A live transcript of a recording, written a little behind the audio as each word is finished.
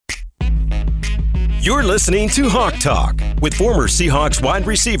You're listening to Hawk Talk with former Seahawks wide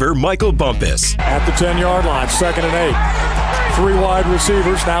receiver Michael Bumpus. At the 10-yard line, 2nd and 8. 3 wide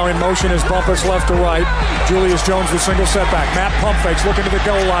receivers now in motion as Bumpus left to right. Julius Jones with single setback. Matt pump fakes looking to the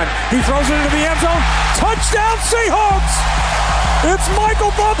goal line. He throws it into the end zone. Touchdown Seahawks! It's Michael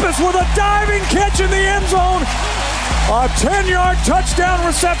Bumpus with a diving catch in the end zone. A 10-yard touchdown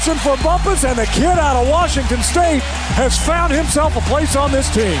reception for Bumpus, and the kid out of Washington State has found himself a place on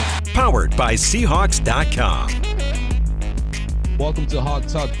this team. Powered by Seahawks.com. Welcome to Hawk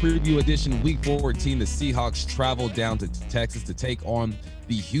Talk Preview Edition, Week 14. The Seahawks travel down to Texas to take on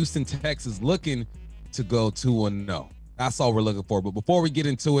the Houston Texans, looking to go 2-0. That's all we're looking for. But before we get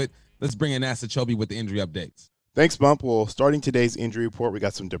into it, let's bring in Nasa Chobe with the injury updates. Thanks, Bump. Well, starting today's injury report, we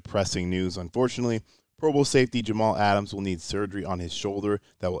got some depressing news. Unfortunately, Pro Bowl safety Jamal Adams will need surgery on his shoulder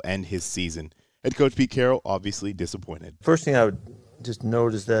that will end his season. Head coach Pete Carroll obviously disappointed. First thing I would just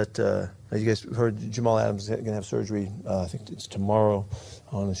note is that, as you guys heard, Jamal Adams is going to have surgery, I think it's tomorrow,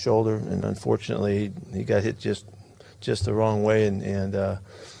 on his shoulder. And unfortunately, he got hit just the wrong way, and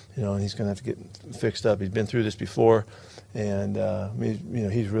he's going to have to get fixed up. He's been through this before, and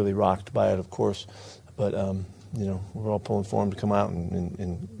he's really rocked by it, of course. But we're all pulling for him to come out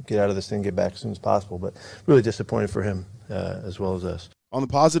and get out of this thing, get back as soon as possible. But really disappointed for him as well as us. On the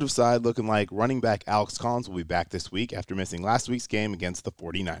positive side, looking like running back Alex Collins will be back this week after missing last week's game against the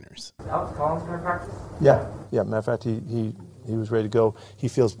 49ers. Is Alex Collins going to practice? Yeah. Matter of fact, he was ready to go. He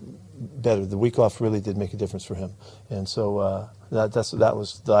feels better. The week off really did make a difference for him. And so that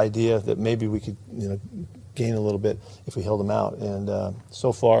was the idea, that maybe we could gain a little bit if we held him out. And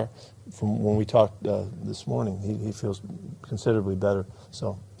so far, from when we talked this morning, he feels considerably better.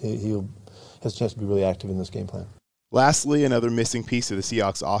 So he has a chance to be really active in this game plan. Lastly, another missing piece of the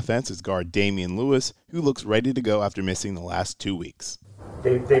Seahawks offense is guard Damian Lewis, who looks ready to go after missing the last 2 weeks.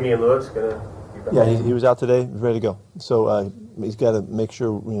 Damian Lewis going to be back? Yeah, he was out today, ready to go. So he's got to make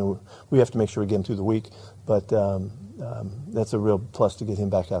sure, we have to make sure we get him through the week. But that's a real plus to get him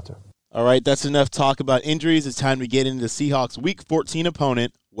back out there. All right, that's enough talk about injuries. It's time to get into the Seahawks' Week 14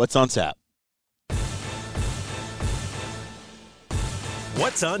 opponent. What's on tap?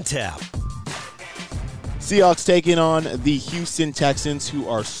 What's on tap? Seahawks taking on the Houston Texans, who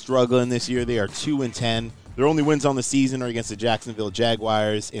are struggling this year. They are 2-10. Their only wins on the season are against the Jacksonville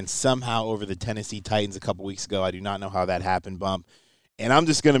Jaguars and somehow over the Tennessee Titans a couple weeks ago. I do not know how that happened, Bump. And I'm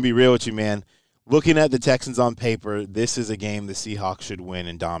just going to be real with you, man. Looking at the Texans on paper, this is a game the Seahawks should win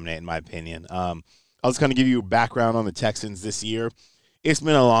and dominate, in my opinion. I'll just kind of give you a background on the Texans this year. It's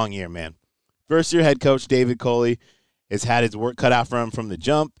been a long year, man. First-year head coach David Culley has had his work cut out for him from the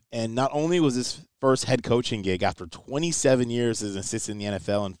jump, and not only was his first head coaching gig after 27 years as an assistant in the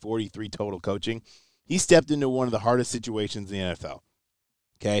NFL and 43 total coaching, he stepped into one of the hardest situations in the NFL.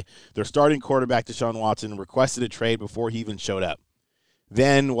 Okay, their starting quarterback, Deshaun Watson, requested a trade before he even showed up.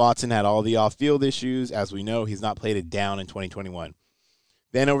 Then Watson had all the off-field issues. As we know, he's not played it down in 2021.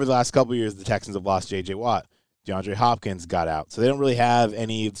 Then over the last couple of years, the Texans have lost J.J. Watt. DeAndre Hopkins got out. So they don't really have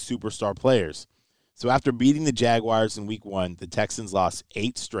any superstar players. So after beating the Jaguars in Week 1, the Texans lost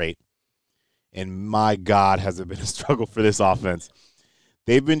 8 straight. And my God, has it been a struggle for this offense.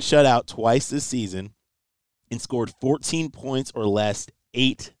 They've been shut out twice this season and scored 14 points or less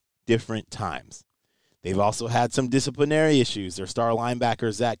 8 different times. They've also had some disciplinary issues. Their star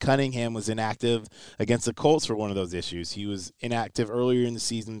linebacker, Zach Cunningham, was inactive against the Colts for one of those issues. He was inactive earlier in the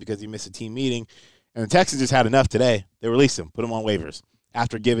season because he missed a team meeting. And the Texans just had enough today. They released him, put him on waivers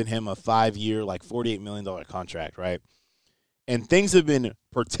after giving him a 5-year, $48 million contract, right? And things have been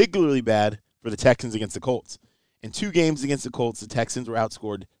particularly bad for the Texans against the Colts. In 2 games against the Colts, the Texans were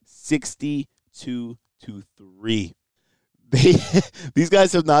outscored 62-3. These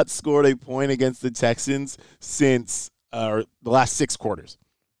guys have not scored a point against the Texans since the last 6 quarters.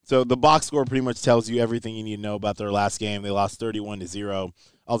 So the box score pretty much tells you everything you need to know about their last game. They lost 31-0.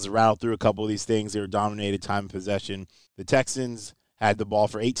 I'll just rattle through a couple of these things. They were dominated time of possession. The Texans had the ball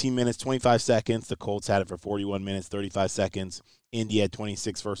for 18 minutes, 25 seconds. The Colts had it for 41 minutes, 35 seconds. Indy had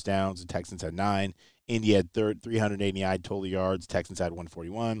 26 first downs. The Texans had 9. Indy had 389 total yards. Texans had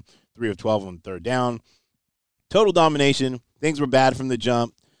 141. 3 of 12 on third down. Total domination. Things were bad from the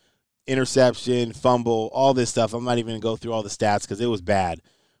jump. Interception, fumble, all this stuff. I'm not even going to go through all the stats because it was bad.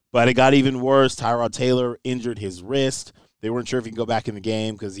 But it got even worse. Tyrod Taylor injured his wrist. They weren't sure if he could go back in the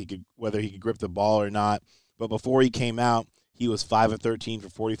game because whether he could grip the ball or not. But before he came out, he was 5 of 13 for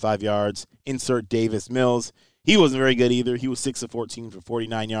 45 yards. Insert Davis Mills. He wasn't very good either. He was 6 of 14 for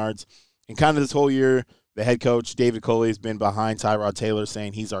 49 yards. And kind of this whole year, the head coach, David Culley, has been behind Tyrod Taylor,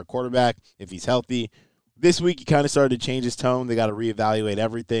 saying he's our quarterback if he's healthy. This week, he kind of started to change his tone. They got to reevaluate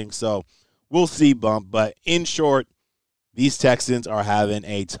everything. So we'll see, Bump. But in short, these Texans are having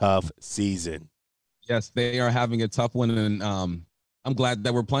a tough season. Yes, they are having a tough one, and I'm glad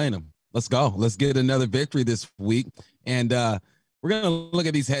that we're playing them. Let's go. Let's get another victory this week. And we're going to look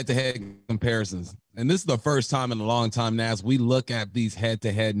at these head-to-head comparisons. And this is the first time in a long time now as we look at these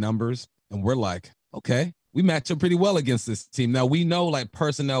head-to-head numbers, and we're like, okay, we match up pretty well against this team. Now, we know, like,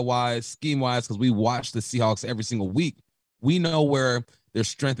 personnel-wise, scheme-wise, because we watch the Seahawks every single week, we know where their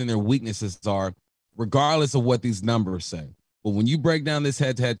strength and their weaknesses are, regardless of what these numbers say. But when you break down this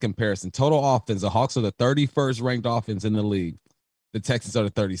head-to-head comparison, total offense, the Hawks are the 31st ranked offense in the league. The Texans are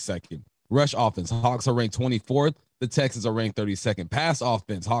the 32nd. Rush offense, Hawks are ranked 24th. The Texans are ranked 32nd. Pass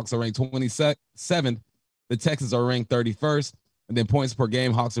offense, Hawks are ranked 27th. The Texans are ranked 31st. And then points per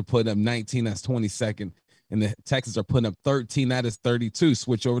game, Hawks are putting up 19. That's 22nd. And the Texans are putting up 13. That is 32.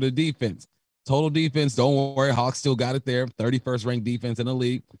 Switch over to defense. Total defense, don't worry. Hawks still got it there. 31st ranked defense in the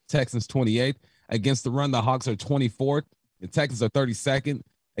league. Texans 28th. Against the run, the Hawks are 24th. The Texans are 32nd.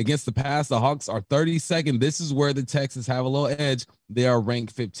 Against the pass, the Hawks are 32nd. This is where the Texans have a little edge. They are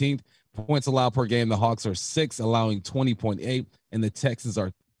ranked 15th. Points allowed per game, the Hawks are 6th, allowing 20.8, and the Texans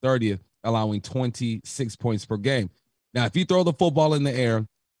are 30th, allowing 26 points per game. Now, if you throw the football in the air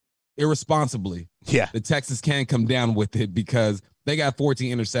irresponsibly, the Texans can come down with it because they got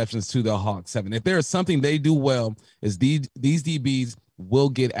 14 interceptions to the Hawks 7. If there is something they do well, is these DBs will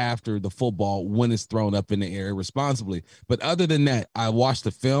get after the football when it's thrown up in the air responsibly. But other than that, I watch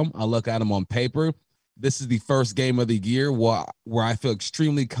the film, I look at them on paper. This is the first game of the year where I feel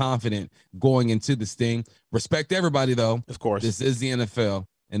extremely confident going into this thing. Respect everybody, though. Of course. This is the NFL,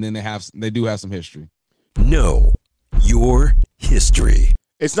 and then they do have some history. Know your history.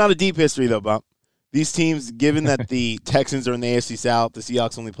 It's not a deep history, though, Bump. These teams, given that the Texans are in the AFC South, the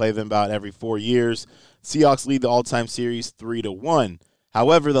Seahawks only play them about every 4 years. Seahawks lead the all-time series 3-1.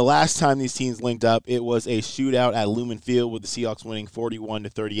 However, the last time these teams linked up, it was a shootout at Lumen Field with the Seahawks winning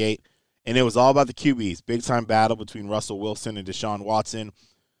 41-38. And it was all about the QBs. Big-time battle between Russell Wilson and Deshaun Watson.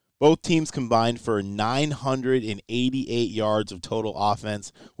 Both teams combined for 988 yards of total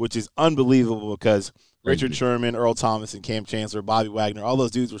offense, which is unbelievable because Richard Sherman, Earl Thomas, and Cam Chancellor, Bobby Wagner, all those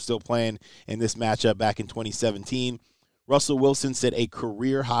dudes were still playing in this matchup back in 2017. Russell Wilson set a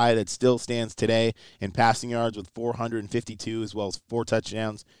career high that still stands today in passing yards with 452 as well as 4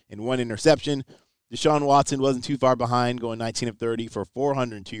 touchdowns and 1 interception. Deshaun Watson wasn't too far behind, going 19 of 30 for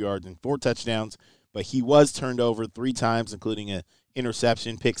 402 yards and 4 touchdowns, but he was turned over 3 times, including an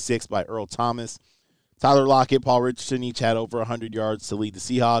interception, pick 6 by Earl Thomas. Tyler Lockett, Paul Richardson each had over 100 yards to lead the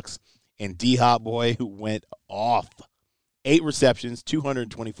Seahawks, and D-Hop boy who went off. 8 receptions,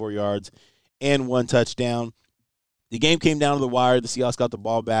 224 yards, and 1 touchdown. The game came down to the wire. The Seahawks got the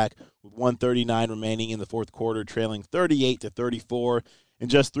ball back with 1:39 remaining in the fourth quarter, trailing 38-34. In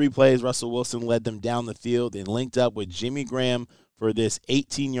just 3 plays, Russell Wilson led them down the field and linked up with Jimmy Graham for this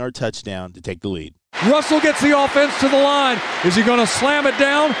 18-yard touchdown to take the lead. Russell gets the offense to the line. Is he going to slam it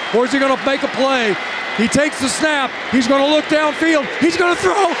down or is he going to make a play? He takes the snap. He's going to look downfield. He's going to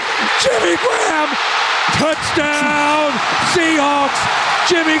throw. Jimmy Graham. Touchdown, Seahawks.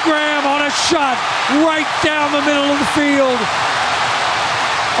 Jimmy Graham on a shot right down the middle of the field.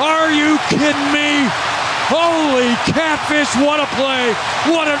 Are you kidding me? Holy catfish, what a play,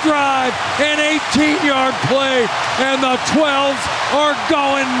 what a drive, an 18-yard play, and the 12s are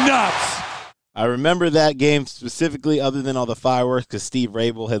going nuts. I remember that game specifically other than all the fireworks because Steve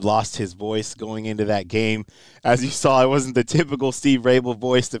Rabel had lost his voice going into that game. As you saw, it wasn't the typical Steve Rabel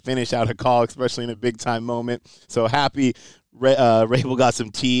voice to finish out a call, especially in a big-time moment. So happy Rabel got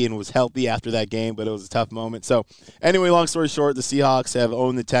some tea and was healthy after that game, but it was a tough moment. So anyway, long story short, the Seahawks have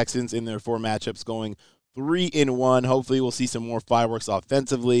owned the Texans in their 4 matchups going 3-1. Hopefully we'll see some more fireworks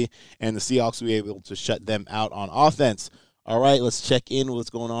offensively, and the Seahawks will be able to shut them out on offense. All right, let's check in with what's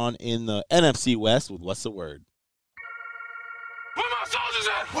going on in the NFC West with What's the Word. Where my soldiers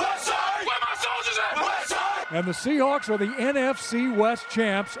at? West side! Where my soldiers at? West side! And the Seahawks are the NFC West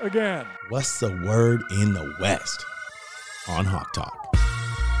champs again. What's the word in the West on Hawk Talk?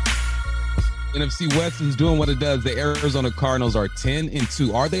 NFC West is doing what it does. The Arizona Cardinals are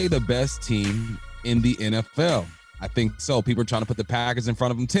 10-2. Are they the best team in the NFL? I think so. People are trying to put the Packers in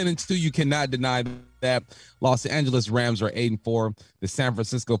front of them. 10-2, you cannot deny that. Los Angeles Rams are 8-4. The San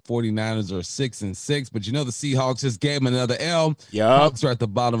Francisco 49ers are 6-6. But you know the Seahawks just gave them another L. Hawks are at the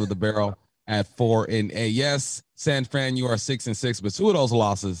bottom of the barrel at 4-8. Yes, San Fran, you are 6-6, but 2 of those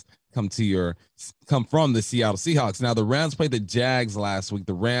losses come from the Seattle Seahawks. Now the Rams played the Jags last week.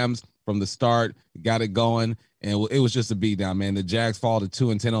 The Rams from the start got it going, and it was just a beatdown, man. The Jags fall to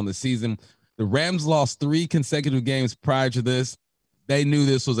 2-10 on the season. The Rams lost 3 consecutive games prior to this. they knew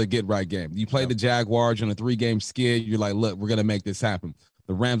this was a get-right game. You played the Jaguars on a 3-game skid. You're like, look, we're going to make this happen.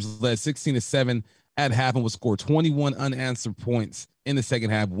 The Rams led 16-7 at half and would score 21 unanswered points in the second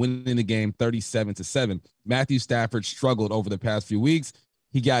half, winning the game 37-7. Matthew Stafford struggled over the past few weeks.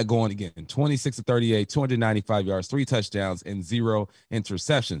 He got going again, 26-38, 295 yards, 3 touchdowns, and 0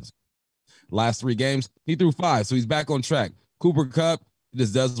 interceptions. Last 3 games, he threw 5, so he's back on track. Cooper Kupp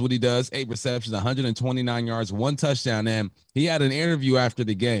just does what he does, 8 receptions, 129 yards, 1 touchdown, and he had an interview after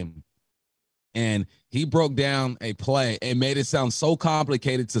the game, and he broke down a play and made it sound so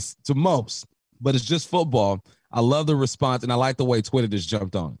complicated to most, but it's just football. I love the response, and I like the way Twitter just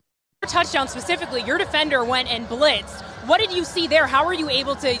jumped on. Your touchdown specifically, your defender went and blitzed. What did you see there? How were you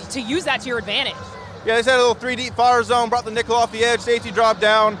able to use that to your advantage? Yeah, they set a little 3-deep fire zone, brought the nickel off the edge, safety dropped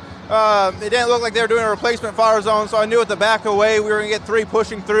down. It didn't look like they were doing a replacement fire zone, so I knew at the back away we were going to get 3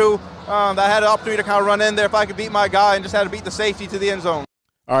 pushing through. I had an opportunity to kind of run in there if I could beat my guy, and just had to beat the safety to the end zone.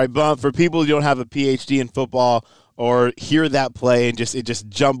 All right, Bump, for people who don't have a PhD in football or hear that play and it just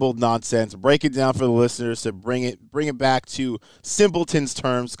jumbled nonsense, break it down for the listeners to bring it back to simpleton's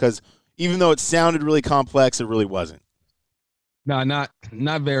terms, because even though it sounded really complex, it really wasn't. No, not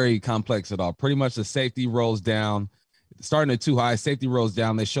very complex at all. Pretty much the safety rolls down. Starting at too high, safety rolls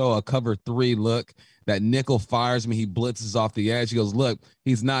down. They show a cover 3 look. That nickel fires me. He blitzes off the edge. He goes, look,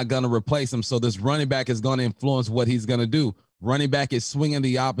 he's not going to replace him, so this running back is going to influence what he's going to do. Running back is swinging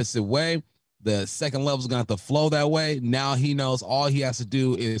the opposite way. The second level is going to have to flow that way. Now he knows all he has to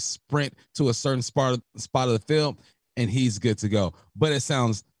do is sprint to a certain spot of the field, and he's good to go. But it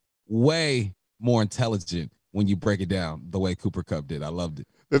sounds way more intelligent when you break it down the way Cooper Kupp did. I loved it.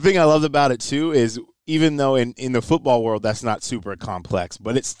 The thing I loved about it, too, is even though in the football world that's not super complex,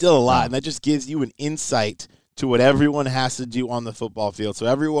 but it's still a lot, and that just gives you an insight to what everyone has to do on the football field. So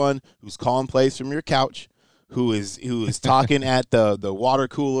everyone who's calling plays from your couch, who is talking at the water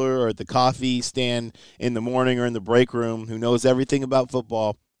cooler or at the coffee stand in the morning or in the break room, who knows everything about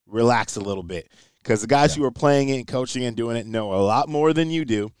football, relax a little bit. Because the guys who are playing it and coaching and doing it know a lot more than you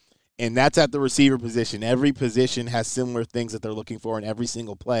do. And that's at the receiver position. Every position has similar things that they're looking for in every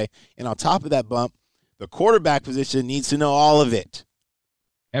single play. And on top of that, Bump, the quarterback position needs to know all of it.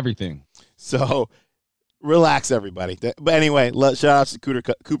 Everything. So relax, everybody. But anyway, shout out to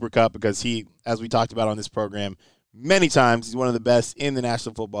Cooper Kupp, because he, as we talked about on this program many times, he's one of the best in the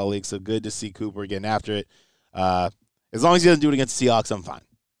National Football League. So good to see Cooper getting after it. As long as he doesn't do it against the Seahawks, I'm fine.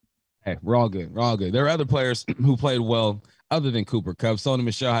 Hey, we're all good. We're all good. There are other players who played well other than Cooper Kupp. Sony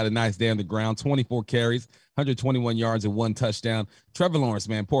Michel had a nice day on the ground, 24 carries, 121 yards, and 1 touchdown. Trevor Lawrence,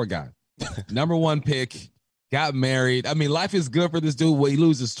 man, poor guy. Number 1 pick, got married. I mean, life is good for this dude. Well, he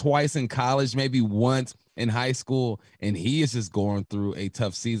loses twice in college, maybe once in high school, and he is just going through a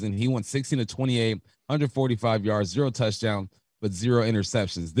tough season. He went 16-28, 145 yards, 0 touchdown, but 0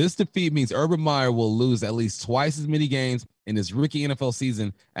 interceptions. This defeat means Urban Meyer will lose at least twice as many games in his rookie NFL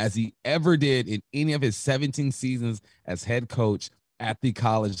season as he ever did in any of his 17 seasons as head coach at the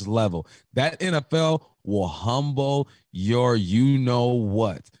college level. That NFL will humble your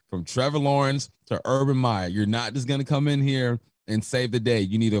you-know-what. From Trevor Lawrence to Urban Meyer, you're not just going to come in here and save the day.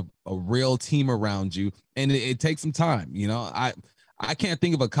 You need a real team around you, and it takes some time. You know, I can't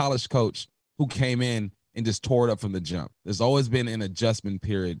think of a college coach who came in and just tore it up from the jump. There's always been an adjustment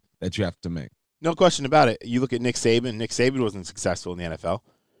period that you have to make. No question about it. You look at Nick Saban. Nick Saban wasn't successful in the NFL,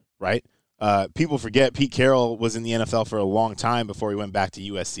 right? People forget Pete Carroll was in the NFL for a long time before he went back to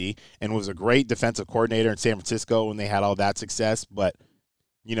USC and was a great defensive coordinator in San Francisco when they had all that success. But,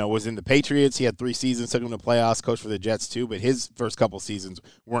 you know, was in the Patriots. He had 3 seasons, took him to playoffs, coached for the Jets too. But his first couple seasons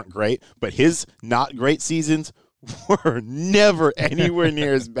weren't great. But his not great seasons were never anywhere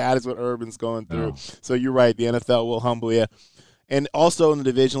near as bad as what Urban's going through. No. So you're right. The NFL will humble you. And also in the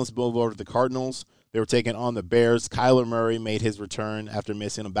division, let's move over to the Cardinals. They were taking on the Bears. Kyler Murray made his return after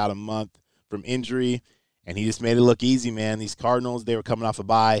missing about a month from injury, and he just made it look easy, man. These Cardinals, they were coming off a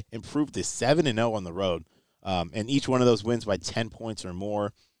bye, improved to 7-0 on the road, and each one of those wins by 10 points or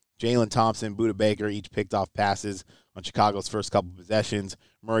more. Jalen Thompson, Budda Baker each picked off passes on Chicago's first couple possessions.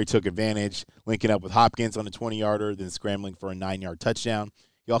 Murray took advantage, linking up with Hopkins on a 20-yarder, then scrambling for a 9-yard touchdown.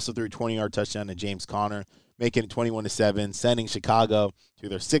 He also threw a 20-yard touchdown to James Conner, making it 21-7, sending Chicago to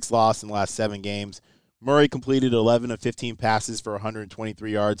their 6th loss in the last 7 games. Murray completed 11 of 15 passes for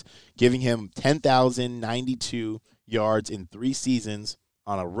 123 yards, giving him 10,092 yards in 3 seasons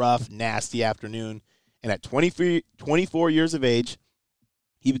on a rough, nasty afternoon. And at 24 years of age,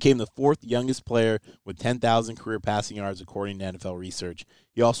 he became the 4th youngest player with 10,000 career passing yards, according to NFL research.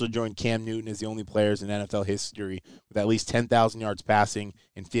 He also joined Cam Newton as the only players in NFL history with at least 10,000 yards passing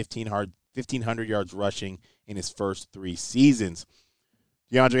and 1,500 yards rushing in his first 3 seasons.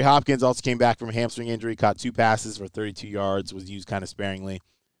 DeAndre Hopkins also came back from a hamstring injury, caught 2 passes for 32 yards, was used kind of sparingly.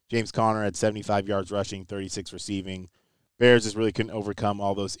 James Conner had 75 yards rushing, 36 receiving. Bears just really couldn't overcome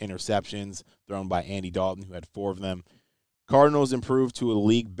all those interceptions thrown by Andy Dalton, who had 4 of them. Cardinals improved to a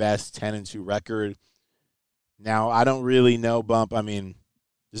league-best 10-2 record. Now, I don't really know, Bump. I mean,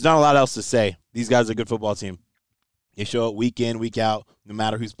 there's not a lot else to say. These guys are a good football team. They show up week in, week out, no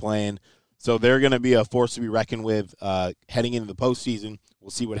matter who's playing. So they're going to be a force to be reckoned with heading into the postseason. We'll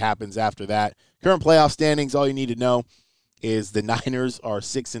see what happens after that. Current playoff standings, all you need to know is the Niners are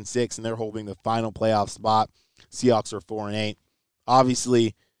 6-6, and they're holding the final playoff spot. Seahawks are 4-8.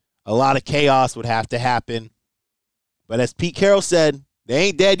 Obviously, a lot of chaos would have to happen. But as Pete Carroll said, they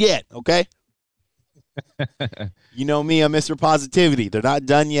ain't dead yet, okay? You know me, I'm Mr. Positivity. They're not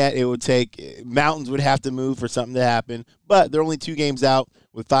done yet. It would take – mountains would have to move for something to happen. But they're only 2 games out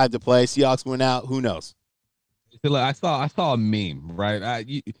with 5 to play. Seahawks went out. Who knows? I saw a meme, right?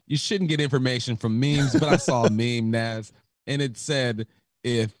 You shouldn't get information from memes, but I saw a meme, Naz, and it said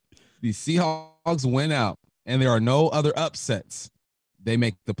if the Seahawks win out and there are no other upsets, they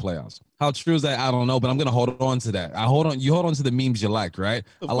make the playoffs. How true is that? I don't know, but I'm going to hold on to that. You hold on to the memes you like, right?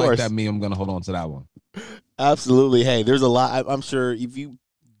 I like that meme. I'm going to hold on to that one. Absolutely. Hey, there's a lot. I'm sure if you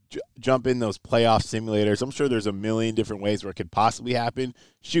jump in those playoff simulators, I'm sure there's a million different ways where it could possibly happen.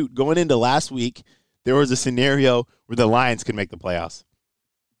 Shoot, going into last week, there was a scenario where the Lions could make the playoffs.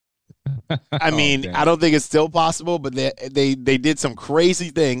 I mean, I don't think it's still possible, but they did some crazy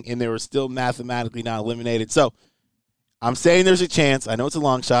thing, and they were still mathematically not eliminated. So I'm saying there's a chance. I know it's a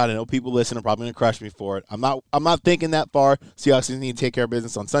long shot. I know people listening are probably going to crush me for it. I'm not thinking that far. Seahawks need to take care of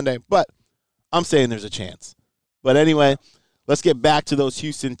business on Sunday, but I'm saying there's a chance. But anyway, let's get back to those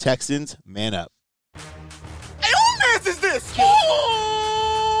Houston Texans. Man up. Hey, who man's is this? Who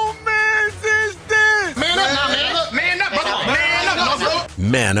man's is this? Man up now, man up, man up, brother. Man up, brother.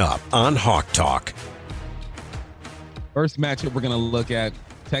 Man up on Hawk Talk. First matchup we're going to look at,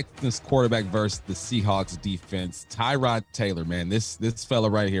 Texans quarterback versus the Seahawks defense. Tyrod Taylor, man, this fella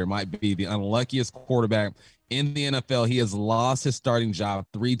right here might be the unluckiest quarterback in the NFL. He has lost his starting job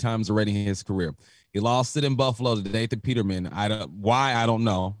 3 times already in his career. He lost it in Buffalo to Nathan Peterman. I don't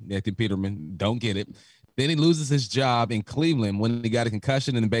know. Nathan Peterman, don't get it. Then he loses his job in Cleveland when he got a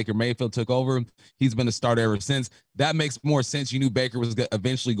concussion and Baker Mayfield took over. He's been a starter ever since. That makes more sense. You knew Baker was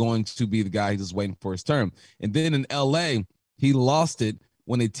eventually going to be the guy. He's just waiting for his turn. And then in L.A., he lost it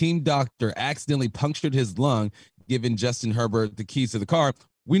when a team doctor accidentally punctured his lung, giving Justin Herbert the keys to the car.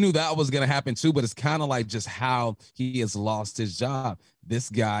 We knew that was going to happen too, but it's kind of like just how he has lost his job. This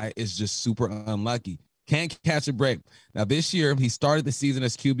guy is just super unlucky. Can't catch a break. Now, this year, he started the season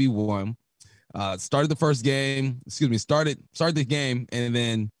as QB1, started the game, and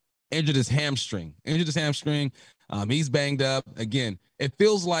then injured his hamstring. He's banged up. Again, it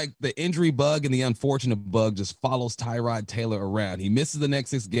feels like the injury bug and the unfortunate bug just follows Tyrod Taylor around. He misses the next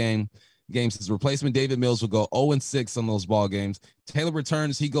 6 games. His replacement, David Mills, will go 0-6 on those ball games. Taylor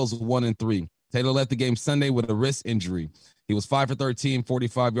returns. He goes 1-3. Taylor left the game Sunday with a wrist injury. He was 5 for 13,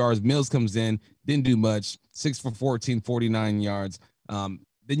 45 yards. Mills comes in, didn't do much, 6 for 14, 49 yards. Then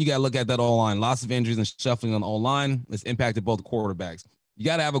you got to look at that O-line. Lots of injuries and shuffling on the O-line. It's impacted both quarterbacks. You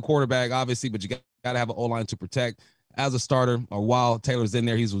got to have a quarterback, obviously, but you got to have an O-line to protect. As a starter, or while Taylor's in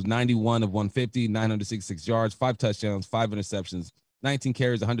there, he was 91 of 150, 966 yards, 5 touchdowns, 5 interceptions, 19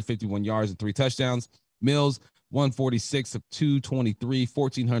 carries, 151 yards, and 3 touchdowns. Mills, 146 of 223,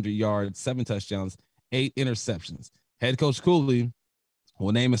 1,400 yards, 7 touchdowns, 8 interceptions. Head coach Cooley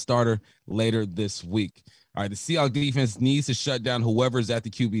will name a starter later this week. All right, the Seahawks defense needs to shut down whoever's at the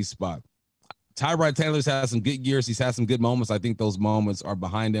QB spot. Tyrod Taylor's had some good years. He's had some good moments. I think those moments are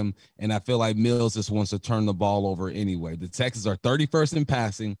behind him, and I feel like Mills just wants to turn the ball over anyway. The Texans are 31st in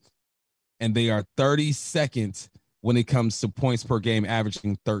passing, and they are 32nd when it comes to points per game,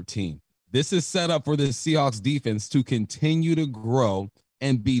 averaging 13. This is set up for the Seahawks defense to continue to grow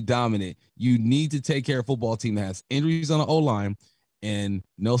and be dominant. You need to take care of a football team that has injuries on the O-line and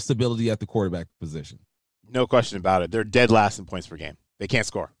no stability at the quarterback position. No question about it. They're dead last in points per game. They can't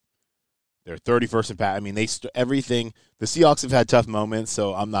score. They're 31st in pass. I mean, everything. The Seahawks have had tough moments,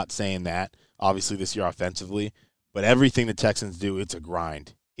 so I'm not saying that, obviously, this year offensively. But everything the Texans do, it's a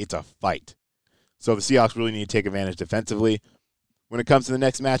grind. It's a fight. So the Seahawks really need to take advantage defensively. When it comes to the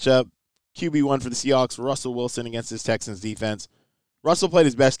next matchup, QB1 for the Seahawks, Russell Wilson against this Texans defense. Russell played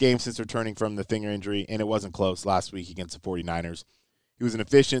his best game since returning from the finger injury, and it wasn't close last week against the 49ers. He was an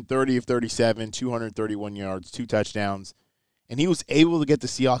efficient 30 of 37, 231 yards, 2 touchdowns. And he was able to get the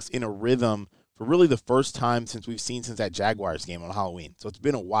Seahawks in a rhythm for really the first time since that Jaguars game on Halloween. So it's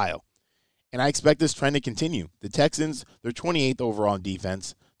been a while. And I expect this trend to continue. The Texans, they're 28th overall in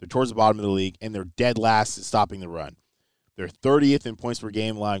defense. They're towards the bottom of the league, and they're dead last at stopping the run. They're 30th in points per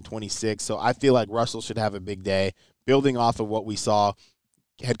game, allowing 26. So I feel like Russell should have a big day. Building off of what we saw,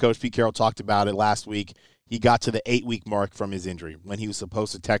 head coach Pete Carroll talked about it last week. He got to the 8-week mark from his injury when he was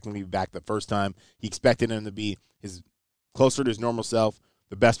supposed to technically be back the first time. He expected him to be closer to his normal self,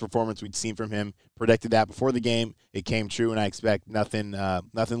 the best performance we'd seen from him. Predicted that before the game. It came true, and I expect nothing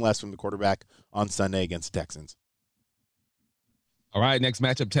less from the quarterback on Sunday against the Texans. All right, next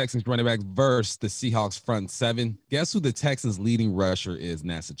matchup, Texans running back versus the Seahawks front seven. Guess who the Texans' leading rusher is,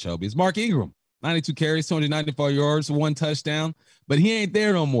 Nasa Chobe? It's Mark Ingram. 92 carries, 294 yards, 1 touchdown. But he ain't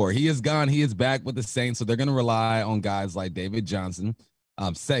there no more. He is gone. He is back with the Saints, so they're going to rely on guys like David Johnson.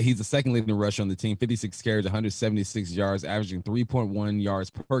 He's the second leading rusher on the team, 56 carries, 176 yards, averaging 3.1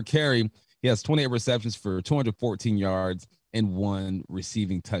 yards per carry. He has 28 receptions for 214 yards and 1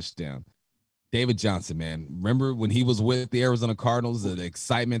 receiving touchdown. David Johnson, man. Remember when he was with the Arizona Cardinals, the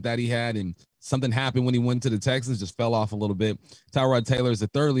excitement that he had, and something happened when he went to the Texans, just fell off a little bit. Tyrod Taylor is the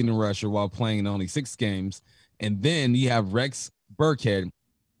third leading rusher while playing in only 6 games. And then you have Rex Burkhead,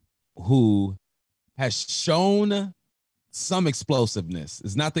 who has shown some explosiveness.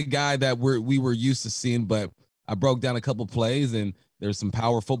 It's not the guy that we were used to seeing, but I broke down a couple plays, and there's some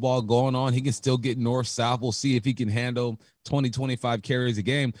power football going on. He can still get north-south. We'll see if he can handle 20, 25 carries a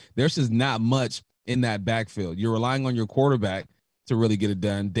game. There's just not much in that backfield. You're relying on your quarterback to really get it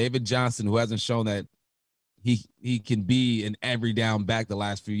done. David Johnson, who hasn't shown that he can be an every down back the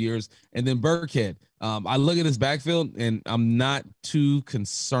last few years. And then Burkhead. I look at his backfield, and I'm not too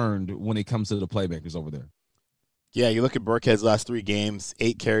concerned when it comes to the playmakers over there. Yeah, you look at Burkhead's last 3 games,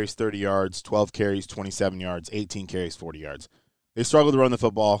 8 carries, 30 yards, 12 carries, 27 yards, 18 carries, 40 yards. They struggled to run the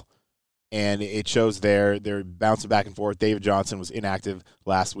football, and it shows there. They're bouncing back and forth. David Johnson was inactive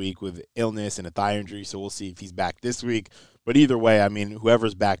last week with illness and a thigh injury, so we'll see if he's back this week. But either way, I mean,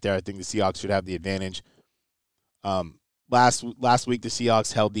 whoever's back there, I think the Seahawks should have the advantage. Last week, the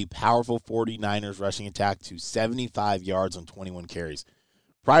Seahawks held the powerful 49ers rushing attack to 75 yards on 21 carries.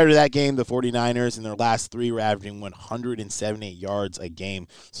 Prior to that game, the 49ers in their last 3 were averaging 178 yards a game.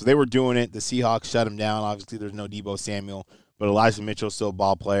 So they were doing it. The Seahawks shut them down. Obviously, there's no Deebo Samuel, but Elijah Mitchell's still a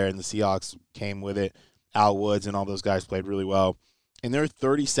ball player, and the Seahawks came with it. Al Woods and all those guys played really well. And they're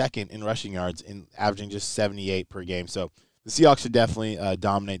 32nd in rushing yards and averaging just 78 per game. So the Seahawks should definitely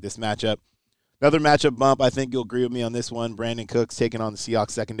dominate this matchup. Another matchup bump, I think you'll agree with me on this one. Brandon Cooks taking on the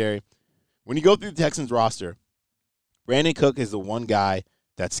Seahawks secondary. When you go through the Texans roster, Brandon Cook is the one guy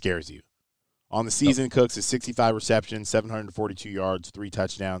that scares you. On the season, Cooks has 65 receptions, 742 yards, 3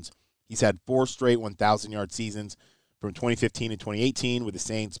 touchdowns. He's had 4 straight 1,000-yard seasons from 2015 to 2018 with the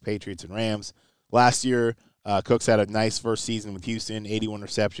Saints, Patriots, and Rams. Last year, Cooks had a nice first season with Houston, 81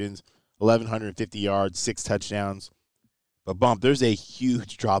 receptions, 1,150 yards, 6 touchdowns. But, Bump, there's a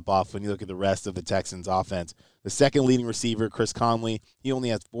huge drop-off when you look at the rest of the Texans' offense. The second leading receiver, Chris Conley, he only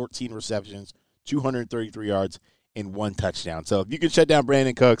has 14 receptions, 233 yards, and 1 touchdown. So if you can shut down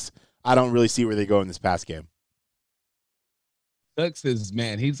Brandon Cooks, I don't really see where they go in this pass game. Cooks is,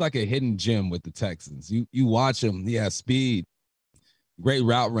 man, he's like a hidden gem with the Texans. You watch him, he has speed, great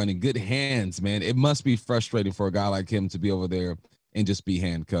route running, good hands, man. It must be frustrating for a guy like him to be over there and just be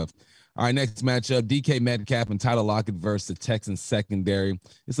handcuffed. All right, next matchup, DK Metcalf and Tyler Lockett versus the Texans secondary.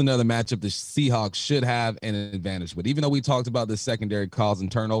 It's another matchup the Seahawks should have an advantage. But even though we talked about the secondary causing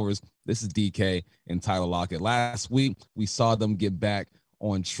turnovers, this is DK and Tyler Lockett. Last week, we saw them get back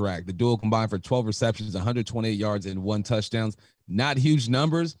on track. The duo combined for 12 receptions, 128 yards, and 1 touchdown. Not huge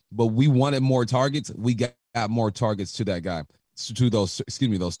numbers, but we wanted more targets. We got more targets to that guy, to those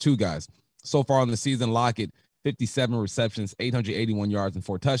 2 guys. So far on the season, Lockett, 57 receptions, 881 yards, and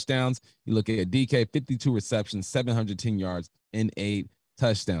 4 touchdowns. You look at DK, 52 receptions, 710 yards, and 8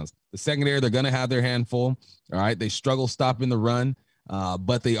 touchdowns. The secondary, they're going to have their handful. All right, they struggle stopping the run,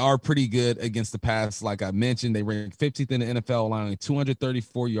 but they are pretty good against the pass. Like I mentioned, they rank 15th in the NFL, allowing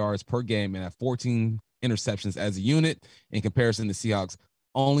 234 yards per game and have 14 interceptions as a unit. In comparison, the Seahawks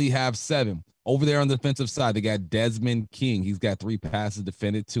only have 7. Over there on the defensive side, they got Desmond King. He's got 3 passes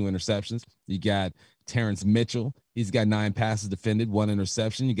defended, 2 interceptions. You got Terrence Mitchell. He's got 9 passes defended, 1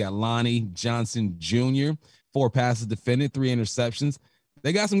 interception. You got Lonnie Johnson Jr., 4 passes defended, 3 interceptions.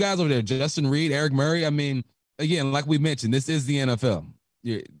 They got some guys over there, Justin Reed, Eric Murray. I mean, again, like we mentioned, this is the NFL.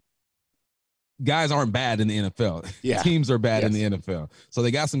 Guys aren't bad in the NFL. Yeah. Teams are bad in the NFL. So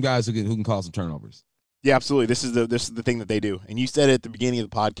they got some guys who can cause some turnovers. Yeah, absolutely. This is the thing that they do. And you said it at the beginning of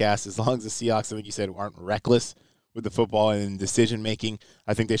the podcast, as long as the Seahawks, I think you said, aren't reckless with the football and decision-making,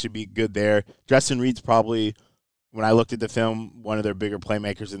 I think they should be good there. Justin Reed's probably when I looked at the film, one of their bigger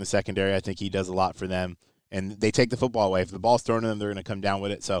playmakers in the secondary. I think he does a lot for them. And they take the football away. If the ball's thrown to them, they're going to come down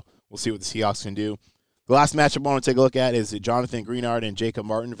with it. So we'll see what the Seahawks can do. The last matchup I want to take a look at is Jonathan Greenard and Jacob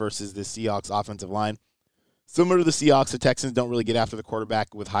Martin versus the Seahawks offensive line. Similar to the Seahawks, the Texans don't really get after the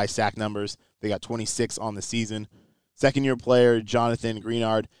quarterback with high sack numbers. They got 26 on the season. Second-year player Jonathan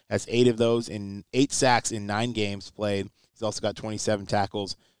Greenard has 8 of those in 8 sacks in 9 games played. He's also got 27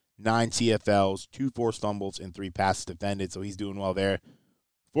 tackles, 9 TFLs, 2 forced fumbles, and 3 passes defended, so he's doing well there.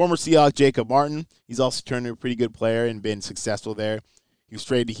 Former Seahawk Jacob Martin, he's also turned into a pretty good player and been successful there. He was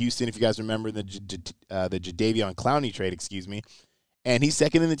traded to Houston, if you guys remember, the Jadeveon Clowney trade, and he's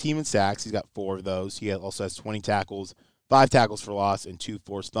second in the team in sacks. He's got 4 of those. He also has 20 tackles, 5 tackles for loss, and 2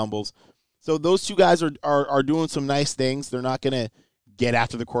 forced fumbles. So those 2 guys are doing some nice things. They're not going to get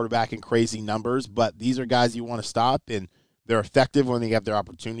after the quarterback in crazy numbers, but these are guys you want to stop, and they're effective when they have their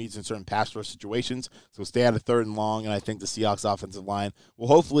opportunities in certain pass rush situations. So stay out of 3rd and long, and I think the Seahawks offensive line will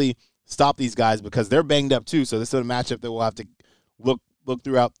hopefully stop these guys because they're banged up too. So this is a matchup that we'll have to look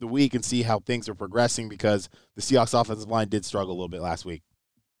throughout the week and see how things are progressing because the Seahawks offensive line did struggle a little bit last week.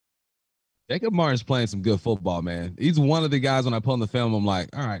 Jacob Martin's playing some good football, man. He's one of the guys when I pull in the film, I'm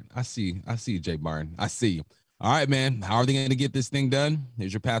like, all right, I see you, Jake Martin. I see you. All right, man, how are they going to get this thing done?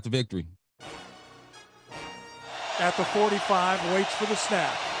 Here's your path to victory. At the 45, waits for the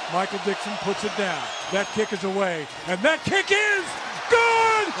snap. Michael Dixon puts it down. That kick is away, and that kick is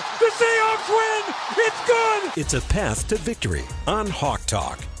good! The Seahawks win! It's good! It's a path to victory on Hawk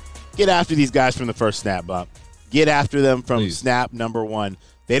Talk. Get after these guys from the first snap, Bump. Get after them from snap number 1.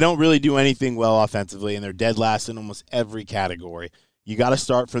 They don't really do anything well offensively, and they're dead last in almost every category. You got to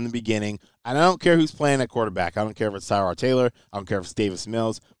start from the beginning. And I don't care who's playing at quarterback. I don't care if it's Tyrod Taylor. I don't care if it's Davis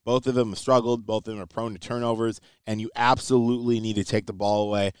Mills. Both of them have struggled. Both of them are prone to turnovers. And you absolutely need to take the ball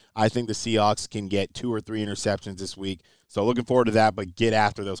away. I think the Seahawks can get 2 or 3 interceptions this week. So looking forward to that, but get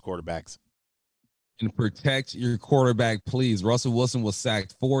after those quarterbacks. And protect your quarterback, please. Russell Wilson was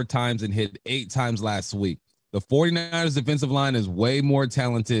sacked 4 times and hit 8 times last week. The 49ers defensive line is way more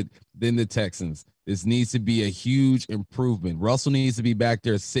talented than the Texans. This needs to be a huge improvement. Russell needs to be back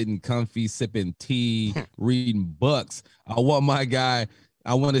there sitting comfy, sipping tea, reading books. I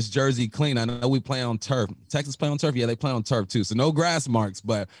want his jersey clean. I know we play on turf. Texas play on turf? Yeah, they play on turf too. So no grass marks,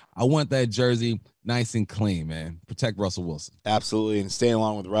 but I want that jersey nice and clean, man. Protect Russell Wilson. Absolutely, and staying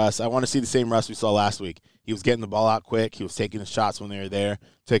along with Russ. I want to see the same Russ we saw last week. He was getting the ball out quick. He was taking the shots when they were there,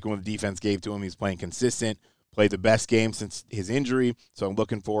 taking what the defense gave to him. He was playing consistent, played the best game since his injury, so I'm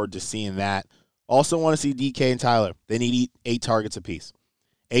looking forward to seeing that. Also want to see DK and Tyler. They need 8 targets apiece.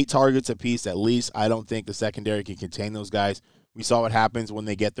 8 targets apiece at least. I don't think the secondary can contain those guys. We saw what happens when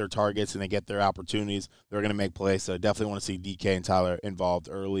they get their targets and they get their opportunities. They're going to make plays, so definitely want to see DK and Tyler involved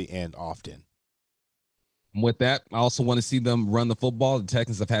early and often. With that, I also want to see them run the football. The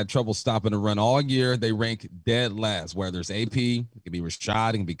Texans have had trouble stopping the run all year. They rank dead last. Whether it's AP, it could be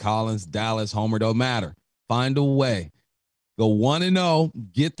Rashad, it can be Collins, Dallas, Homer, don't matter. Find a way. Go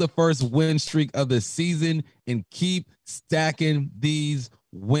 1-0, get the first win streak of the season, and keep stacking these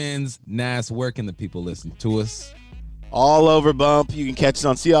wins. Nas, where can the people listen to us? All over, Bump. You can catch us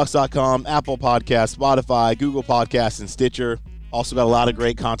on Seahawks.com, Apple Podcasts, Spotify, Google Podcasts, and Stitcher. Also got a lot of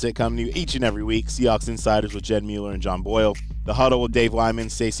great content coming to you each and every week. Seahawks Insiders with Jed Mueller and John Boyle. The Huddle with Dave Lyman,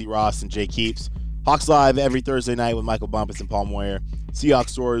 Stacey Ross, and Jay Keeps. Hawks Live every Thursday night with Michael Bumpus and Paul Moyer. Seahawks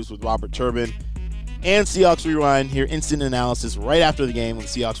Stories with Robert Turbin. And Seahawks Rewind, hear instant analysis right after the game on the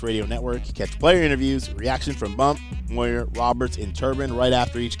Seahawks Radio Network. You catch player interviews, reaction from Bump, Moyer, Roberts, and Turbin right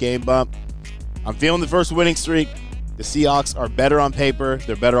after each game, Bump. I'm feeling the first winning streak. The Seahawks are better on paper.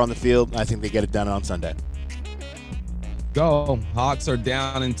 They're better on the field. I think they get it done on Sunday. Go. Hawks are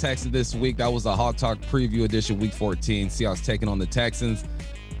down in Texas this week. That was a Hawk Talk preview edition, week 14. Seahawks taking on the Texans.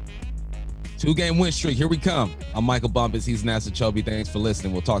 2-game win streak. Here we come. I'm Michael Bumpus. He's Nasser Chobe. Thanks for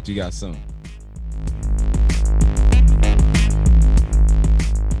listening. We'll talk to you guys soon.